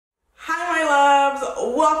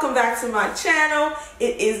welcome back to my channel.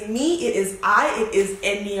 It is me, it is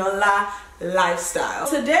Eniola Lifestyle.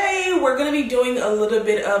 Today we're gonna be doing a little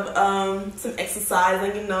bit of some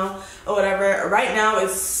exercising, you know, or whatever. Right now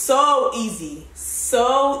it's so easy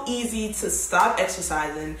to stop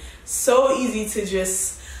exercising, so easy to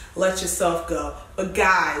just let yourself go. But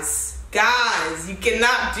guys, you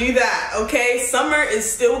cannot do that, okay? Summer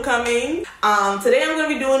is still coming. Today I'm gonna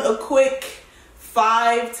be doing a quick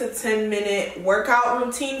 5 to 10 minute workout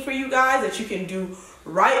routine for you guys that you can do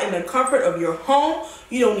right in the comfort of your home.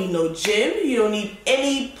 You don't need no gym. You don't need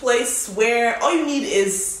any place where all you need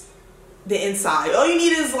is the inside. All you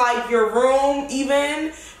need is like your room,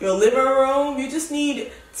 even your living room. You just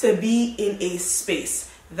need to be in a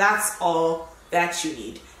space. That's all that you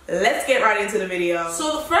need. Let's get right into the video.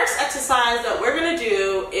 So the first exercise that we're gonna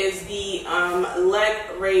do is the leg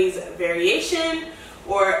raise variation,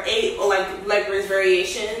 or 8 like leg raise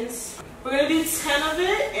variations. We're gonna do 10 of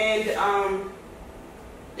it and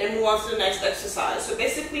then move on to the next exercise. So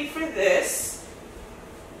basically for this,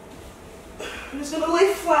 I'm just gonna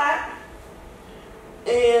lay flat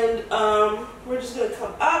and we're just gonna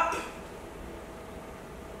come up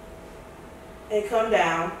and come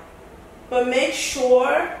down. But make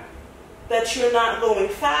sure that you're not going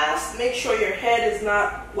fast. Make sure your head is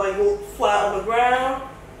not like flat on the ground.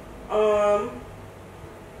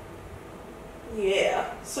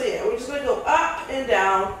 So we're just gonna go up and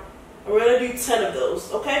down. And we're gonna do 10 of those,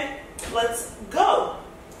 okay? Let's go.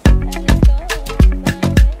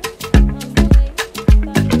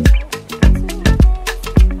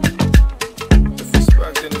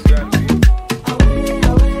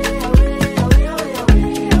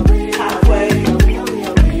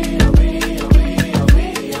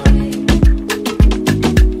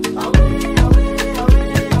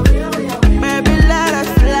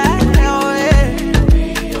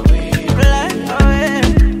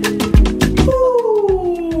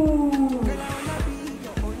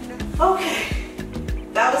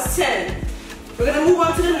 We're gonna move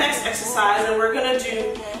on to the next exercise and we're gonna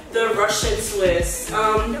do the Russian twist.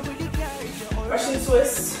 Russian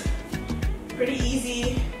twist, pretty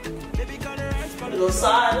easy. You go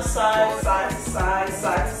side to side, side to side,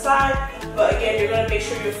 side to side. But again, you're gonna make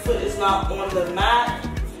sure your foot is not on the mat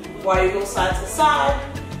while you go side to side.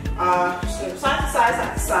 Just go side to side,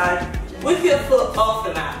 side to side, with your foot off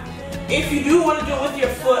the mat. If you do want to do it with your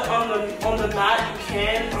foot on the mat, you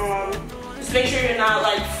can. Just make sure you're not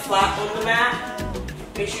like flat on the mat.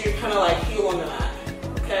 Make sure you're kind of like heel on the mat,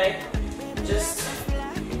 okay? Just,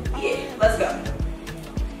 yeah, let's go.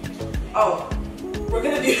 Oh, we're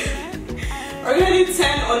gonna do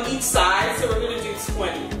 10 on each side, so we're gonna do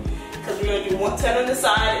 20. Because we're gonna do 10 on the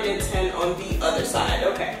side and then 10 on the other side,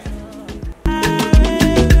 okay?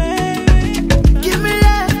 Give me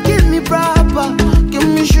love, give me proper, give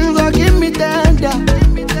me sugar, give me tender.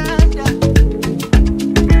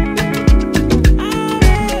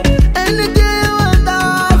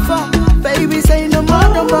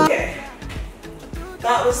 Okay,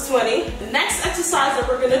 that was 20. The next exercise that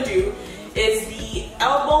we're gonna do is the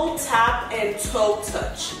elbow tap and toe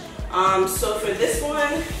touch. So for this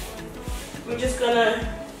one, we're just gonna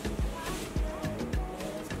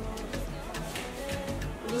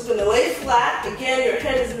lay flat. Again, your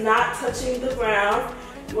head is not touching the ground.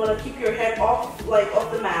 You want to keep your head off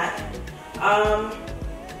the mat. And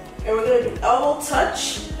we're gonna do elbow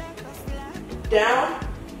touch, down,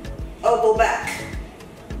 elbow back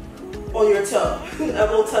on your toe.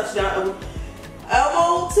 Elbow touch down,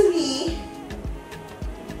 elbow to knee,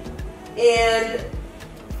 and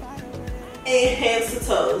hands to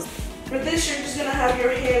toes. For this, you're just gonna have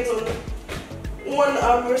your hands on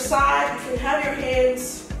your side. You can have your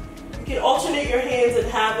hands. You can alternate your hands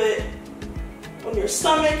and have it on your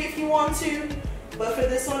stomach if you want to. But for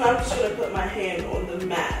this one, I'm just gonna put my hand on the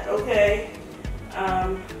mat. Okay.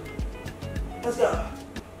 Let's go.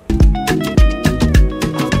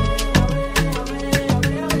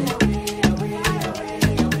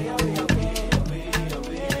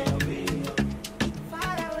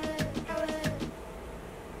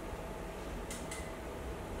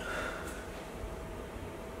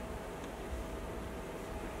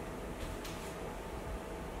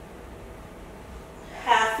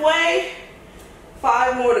 Halfway,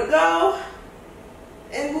 5 more to go,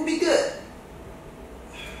 and we'll be good.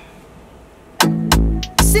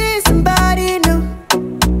 See somebody new.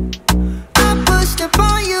 I pushed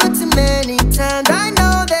upon you too many times. I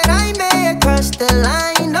know that I may have crossed the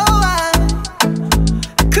line. No, I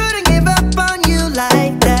couldn't give up on you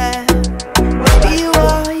like that. You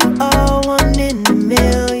are one in a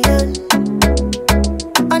million.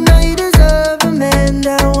 I know you deserve a man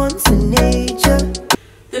that wants to need you.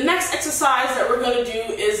 exercise that we're going to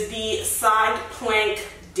do is the side plank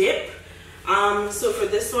dip. So for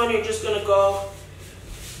this one, you're just going to go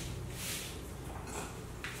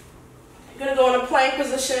in a plank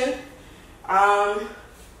position. When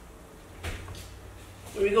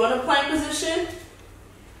we go in a plank position,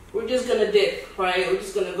 we're just going to dip, right? We're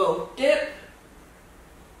just going to go dip,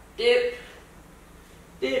 dip,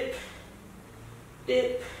 dip,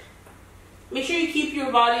 dip. Make sure you keep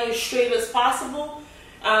your body as straight as possible.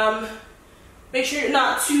 Make sure you're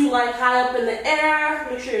not too high up in the air.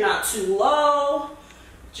 Make sure you're not too low.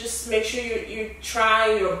 Just make sure you're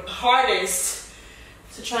trying your hardest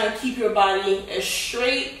to try and keep your body as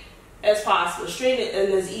straight as possible, straight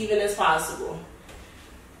and as even as possible.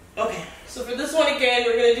 Okay, so for this one again,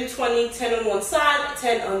 we're gonna do 20, 10 on one side,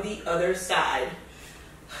 10 on the other side.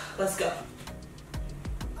 Let's go.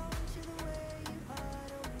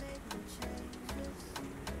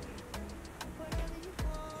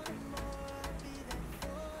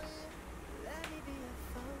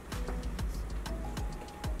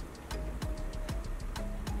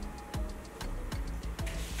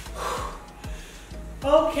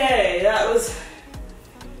 Okay, that was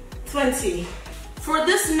 20. For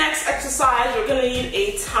this next exercise, we're gonna need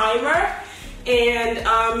a timer, and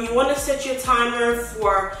you wanna set your timer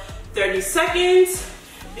for 30 seconds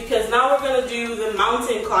because now we're gonna do the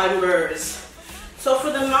mountain climbers. So for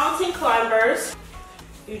the mountain climbers,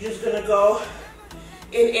 you're just gonna go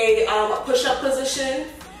in a push-up position.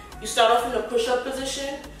 You start off in a push-up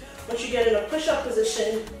position. Once you get in a push-up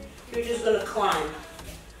position, you're just gonna climb.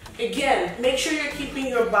 Again, make sure you're keeping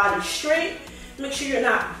your body straight. Make sure you're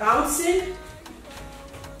not bouncing.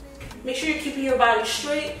 Make sure you're keeping your body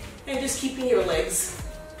straight and just keeping your legs.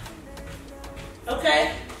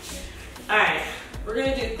 Okay? Alright, we're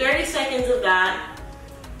gonna do 30 seconds of that,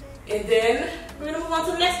 and then we're gonna move on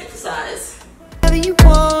to the next exercise. Whatever you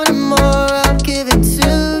want more, I'll give it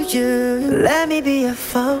to you. Let me be your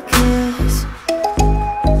focus.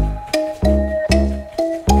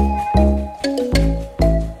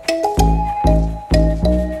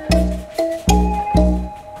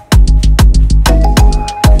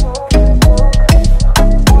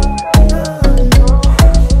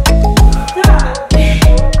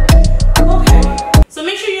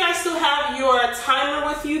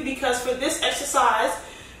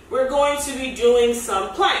 We're going to be doing some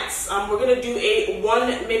planks. We're going to do a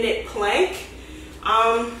 1-minute plank.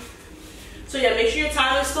 So yeah, make sure your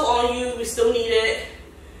timer is still on you. We still need it.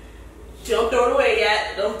 Don't throw it away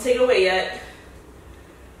yet. Don't take it away yet.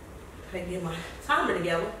 I can get my timer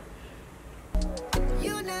together.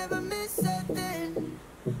 You never miss a thing.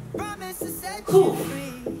 Promise to set Cool. you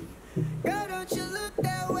free. Girl, don't you look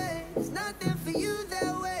that way. There's nothing for you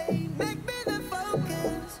that way. Make me the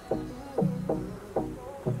focus.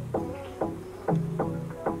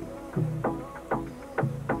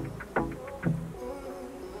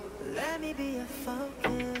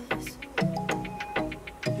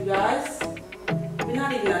 You guys, we're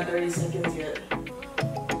not even at 30 seconds yet,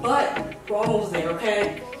 but we're almost there,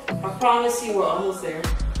 okay? I promise you we're almost there.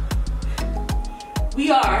 We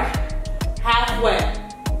are halfway.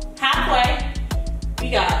 Halfway. We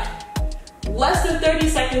got less than 30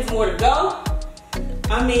 seconds more to go.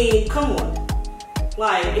 I mean, come on.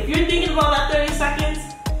 Like, if you're thinking about that 30 seconds,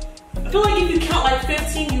 I feel like if you count like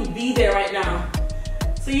 15, you'd be there right now.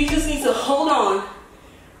 So you just need to hold on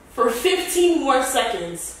for 15 more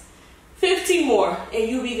seconds. 15 more and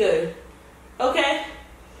you'll be good. Okay?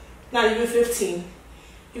 Not even 15.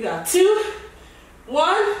 You got 2,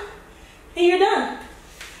 1, and you're done.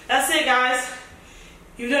 That's it, guys.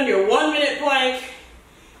 You've done your 1-minute plank.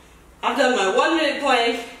 I've done my 1-minute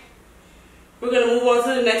plank. We're gonna move on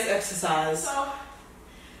to the next exercise. So,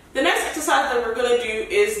 the next exercise that we're gonna do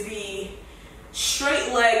is the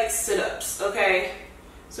straight leg sit-ups, okay?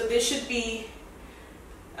 So this should be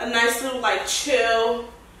a nice little chill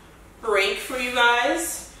break for you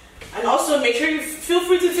guys. And also make sure you feel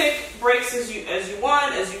free to take breaks as you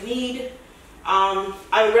want, as you need.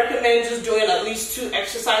 I would recommend just doing at least 2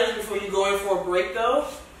 exercises before you go in for a break though.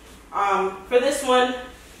 For this one,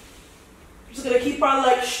 we're just gonna keep our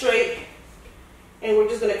legs straight and we're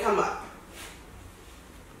just gonna come up.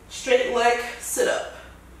 Straight leg sit up.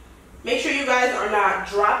 Make sure you guys are not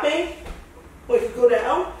dropping when you go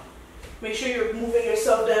down. Make sure you're moving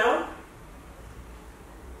yourself down.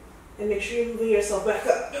 And make sure you're moving yourself back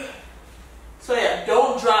up. So yeah,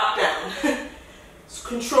 don't drop down. So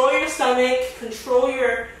control your stomach, control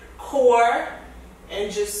your core,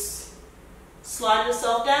 and just slide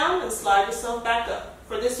yourself down and slide yourself back up.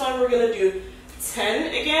 For this one, we're gonna do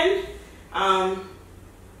 10 again.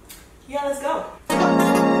 Yeah, let's go.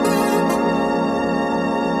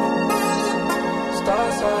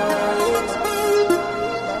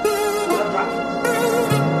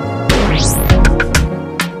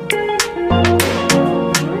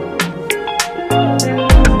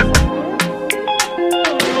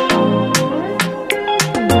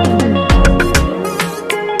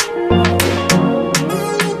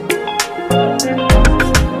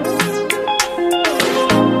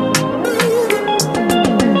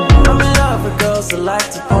 like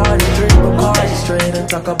to party, drink Bacardi straight and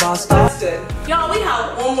talk about stuff. That's good. Y'all, we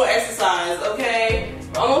have one more exercise, okay?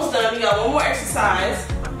 We're almost done. We got one more exercise.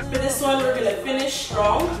 For this one, we're gonna finish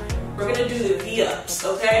strong. We're gonna do the V-ups,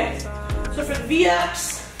 okay? So for the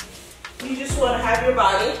V-ups, you just wanna have your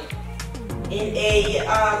body in a,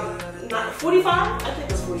 not 45? I think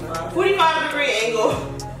it's 45. 45-degree angle,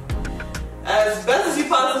 as best as you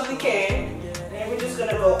possibly can. And we're just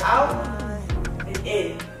gonna go out and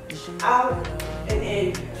in, out and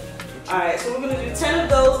in. All right, so we're gonna do 10 of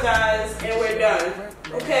those, guys, and we're done.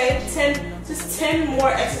 Okay, 10, just 10 more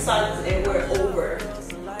exercises and we're over.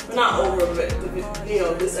 We're not over, but you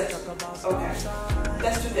know, this exercise. Okay,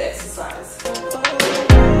 let's do the exercise.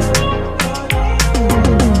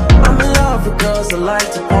 I'm in love with girls that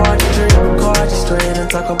like to party, drink Bacardi straight and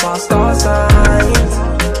talk about star signs.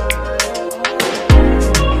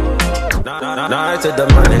 Night to the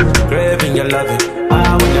morning, craving your loving.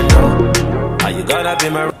 I wanna know, are you gonna be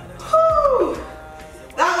my... Whew.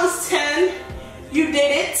 That was 10. You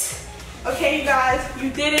did it. Okay, you guys, you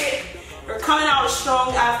did it. We're coming out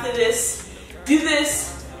strong after this. Do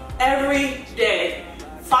this every day.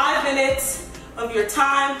 5 minutes of your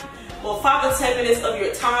time, well, 5 to 10 minutes of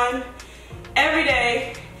your time every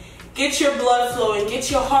day. Get your blood flowing, get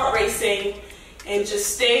your heart racing, and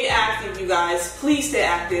just stay active, you guys. Please stay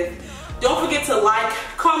active. Don't forget to like,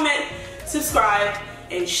 comment, subscribe,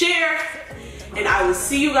 and share. And I will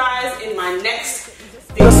see you guys in my next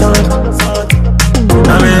video.